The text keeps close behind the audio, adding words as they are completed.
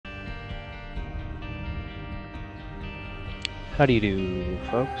How do you do,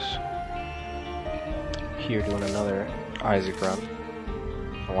 folks? Here doing another Isaac run.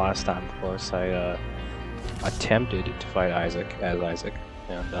 The last time, of course, I attempted to fight Isaac as Isaac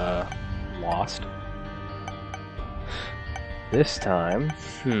and lost. This time,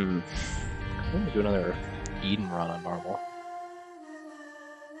 I'm gonna do another Eden run on normal.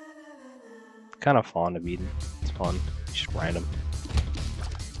 Kind of fond of Eden. It's fun. It's just random.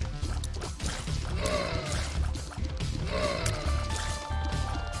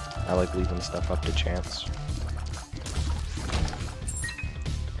 I like leaving stuff up to chance.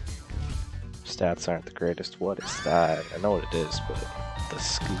 Stats aren't the greatest. What is that? I know what it is, but the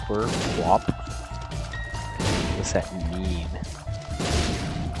scooper flop? What's that mean?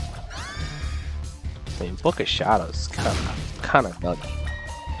 I mean, Book of Shadows is kind of nutty.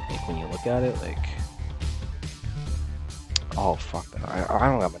 Like when you look at it, like, oh fuck that! I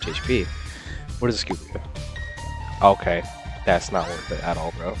don't got much HP. What does a scooper do? Okay. That's not worth it at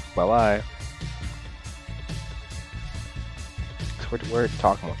all, bro. Bye-bye. We're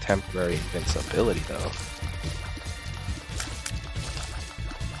talking about temporary invincibility, though.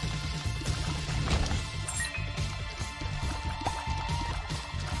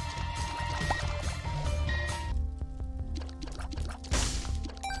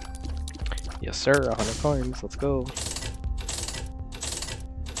 Yes, sir. 100 coins. Let's go.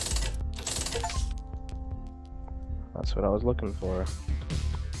 That's what I was looking for.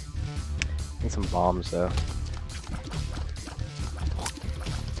 Need some bombs though.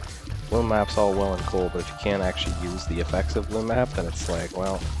 Blue map's all well and cool, but if you can't actually use the effects of blue map, then it's like,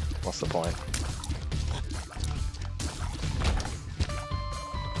 well, what's the point?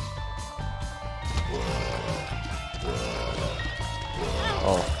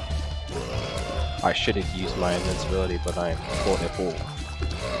 Oh. I should have used my invincibility, but I am a fool.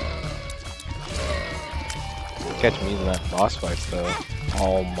 Catch me in that boss fights though.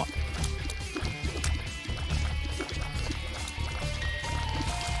 Oh my.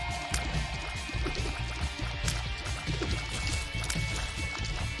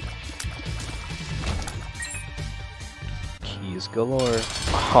 Keys galore.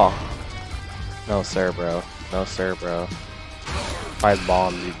 Oh. No sir, bro. No sir, bro. If I had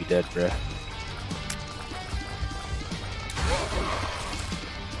bombs, you'd be dead, bro.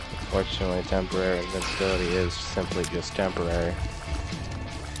 Fortunately, temporary invincibility is simply just temporary.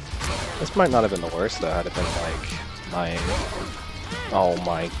 This might not have been the worst though, had it been like my... Oh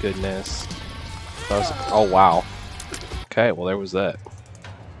my goodness. That was... Oh wow. Okay, well there was that.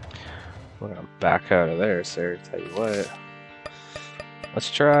 We're gonna back out of there, sir, tell you what. Let's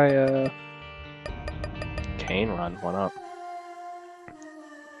try Cane Run, why not?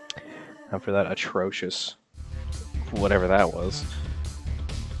 After that atrocious... whatever that was.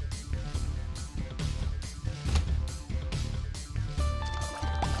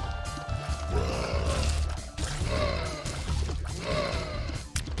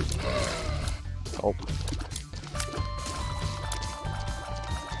 Oh.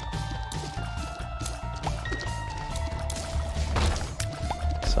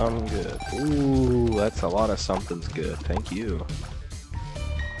 Some good. Ooh, that's a lot of something's good. Thank you.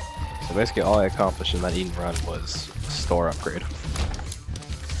 So basically all I accomplished in that Eden run was store upgrade.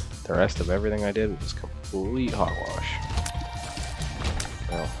 The rest of everything I did was complete hogwash.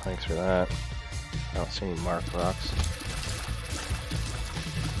 Well, thanks for that. I don't see any mark rocks.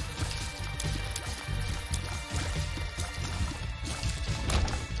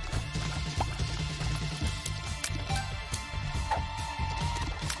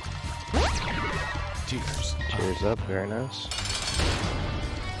 Cheers up, very nice.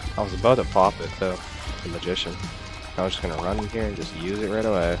 I was about to pop it though, the magician. I was just gonna run in here and just use it right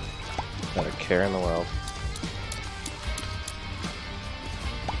away. Not a care in the world.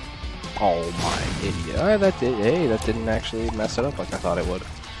 Oh my idiot. Oh, that did, hey, that didn't actually mess it up like I thought it would.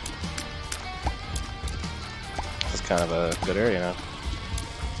 It's kind of a good area now.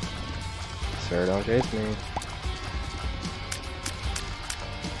 Sir, don't chase me.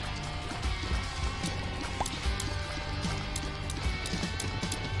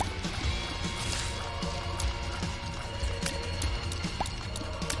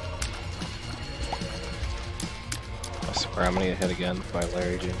 I'm gonna get hit again by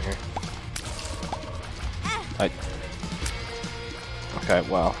Larry Jr. Okay,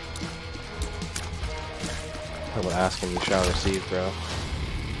 well. How about asking you shall receive, bro?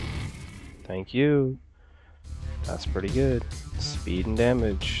 Thank you. That's pretty good. Speed and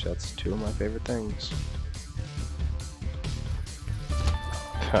damage. That's two of my favorite things.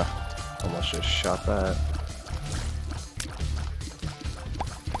 Huh. Almost just shot that.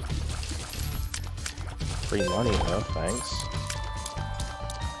 Free money though, thanks.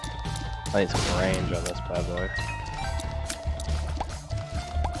 I need some range on this bad boy.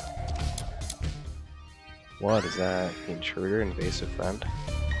 What is that? Intruder, invasive friend?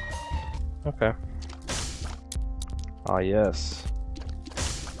 Okay. Ah yes.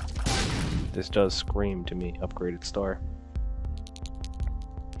 This does scream to me, upgraded star.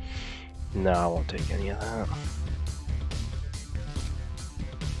 No, I won't take any of that.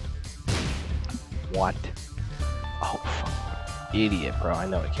 What? Oh, fuck. Idiot, bro. I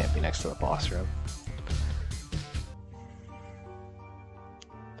know it can't be next to the boss room.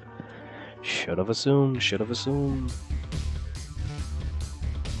 Should have assumed, should have assumed.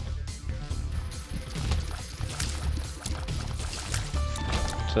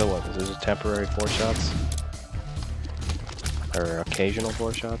 So what, is this a temporary 4 shots? Or occasional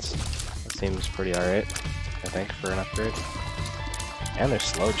 4 shots? That seems pretty alright, I think, for an upgrade. And there's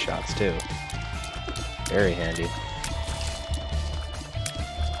slowed shots too. Very handy.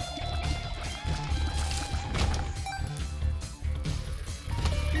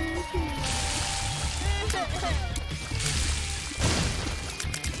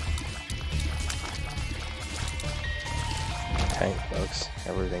 Tank, folks.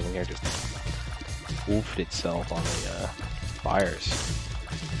 Everything in here just woofed itself on the fires.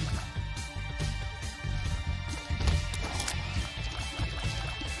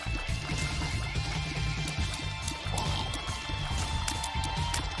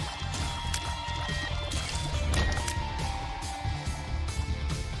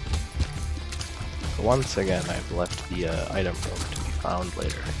 Once again, I've left the item room to be found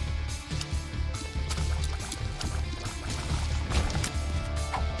later.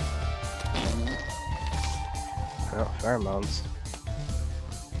 Oh, pheromones.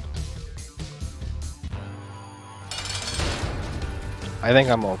 I think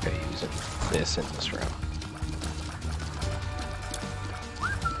I'm okay using this in this room.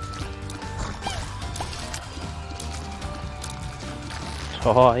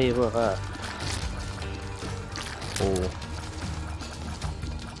 Oh, hey, look at that. Oh.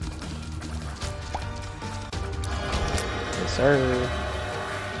 Yes, sir.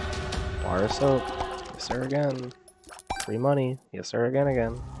 Bar of soap. Yes, sir, again. Free money. Yes, sir,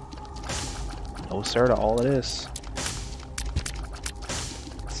 again. No, sir, to all it is.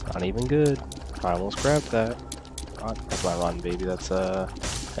 It's not even good. I almost grabbed that. That's my run, baby. That's a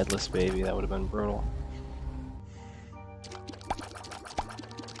headless baby. That would have been brutal.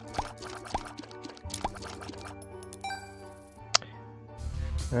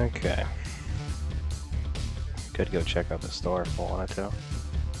 Okay. Could go check out the store if I wanted to.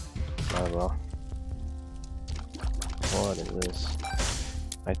 Might as well. What is this?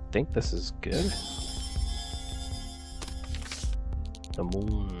 I think this is good. The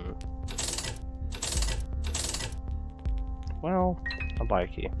moon. Well, I'll buy a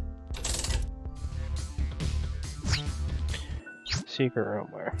key. Secret room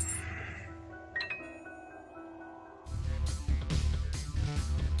where?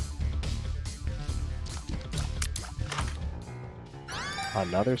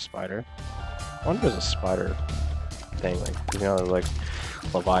 Another spider. I wonder if there's a spider thing, like, you know, like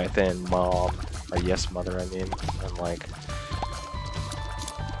Leviathan Mom, or Yes Mother, I mean, and like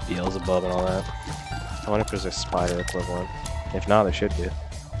Beelzebub and all that. I wonder if there's a spider equivalent. If not, there should be.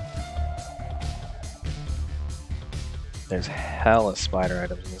 There's hella spider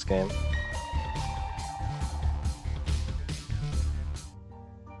items in this game.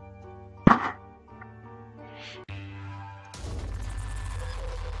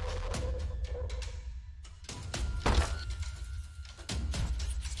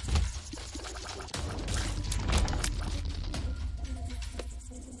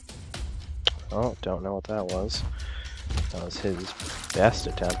 Oh, don't know what that was. That was his best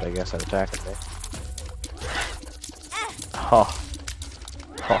attempt, I guess, at attacking me. Oh.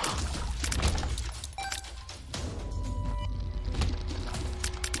 Oh.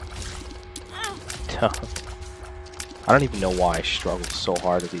 I don't even know why I struggle so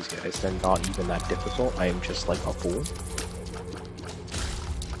hard with these guys. They're not even that difficult. I am just like a fool.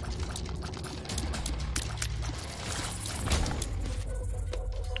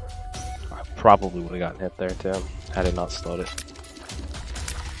 Probably would have gotten hit there too, had it not slowed it.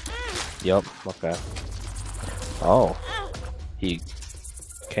 Yup, okay. Oh, he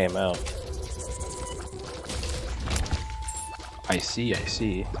came out. I see, I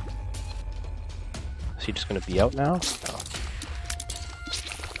see. Is he just gonna be out now? No.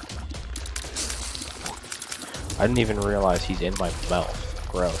 I didn't even realize he's in my mouth.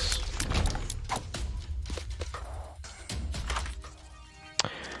 Gross.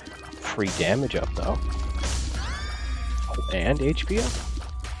 Free damage up though. Oh, and HP up?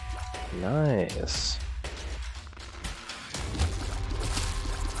 Nice.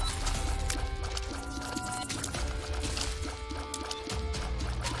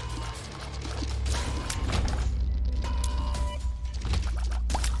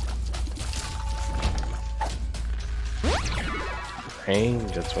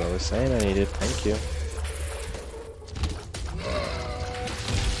 Range, that's what I was saying I needed. Thank you.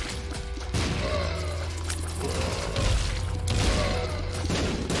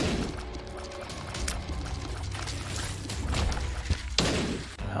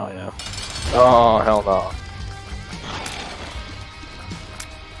 Hell yeah. Oh, hell no.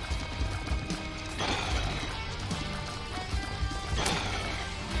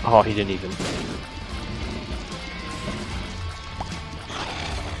 Oh, he didn't even.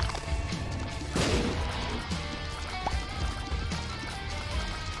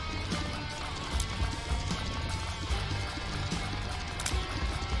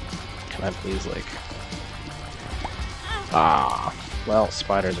 Can I please, like... Ah. Well,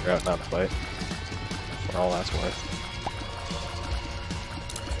 spiders are out now to fight. For all that's worth.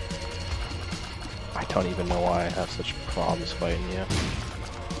 I don't even know why I have such problems fighting you.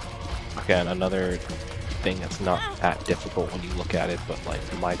 Again, another thing that's not that difficult when you look at it, but like,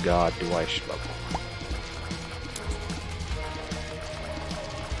 my god, do I struggle.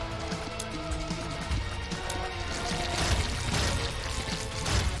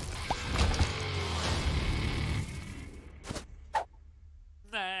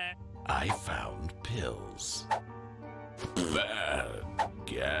 I found pills. Bad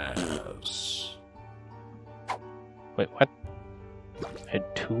gas. Wait, what? I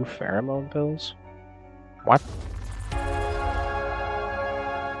had 2 pheromone pills? What?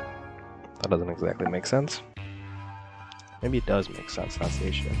 That doesn't exactly make sense. Maybe it does make sense, that's the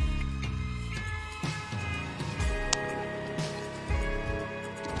issue.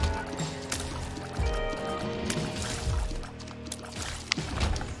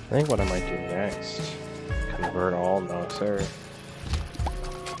 I think what I might do next, convert all, no sir. I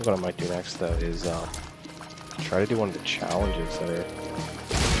think what I might do next though is try to do one of the challenges that are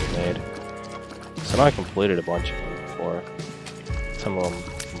made. So now I completed a bunch of them before. Some of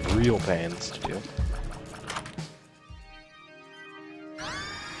them real pains to do.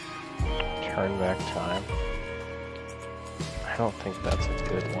 Turn back time. I don't think that's a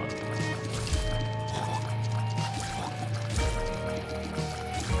good one.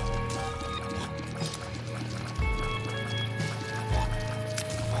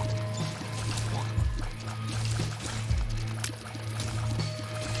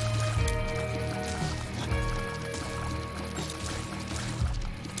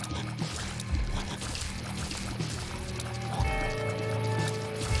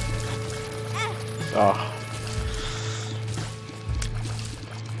 Oh.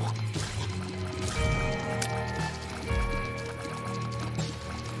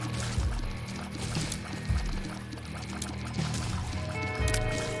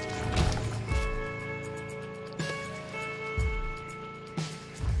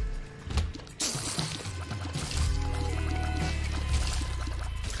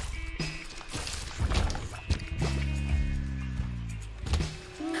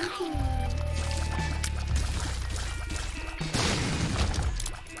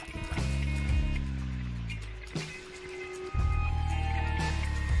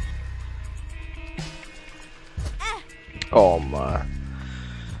 Oh my.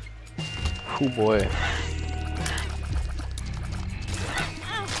 Oh boy.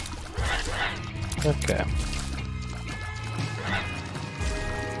 Okay.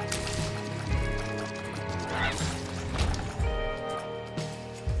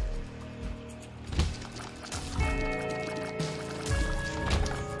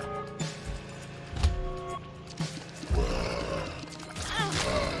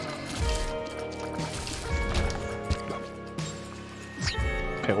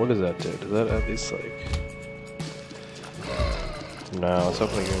 Okay, what does that do? Does that at least like... No, it's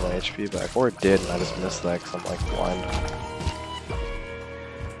hoping to give my HP back. Or it did, and I just missed that because I'm like blind.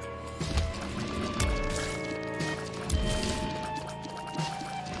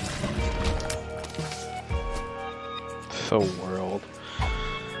 The world.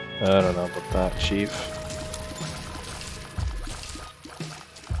 I don't know about that, Chief.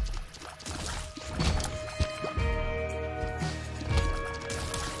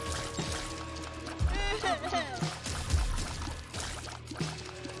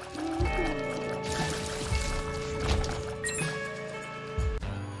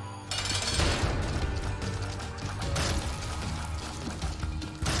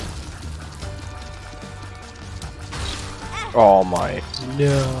 Oh my.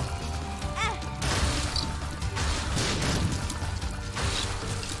 No.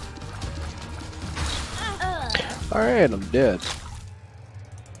 Alright, I'm dead.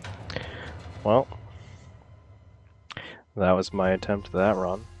 Well, that was my attempt at that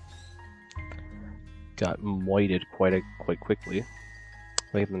run. Got moited quite quickly.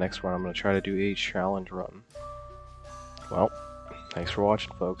 Maybe the next run I'm going to try to do a challenge run. Well, thanks for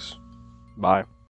watching, folks. Bye.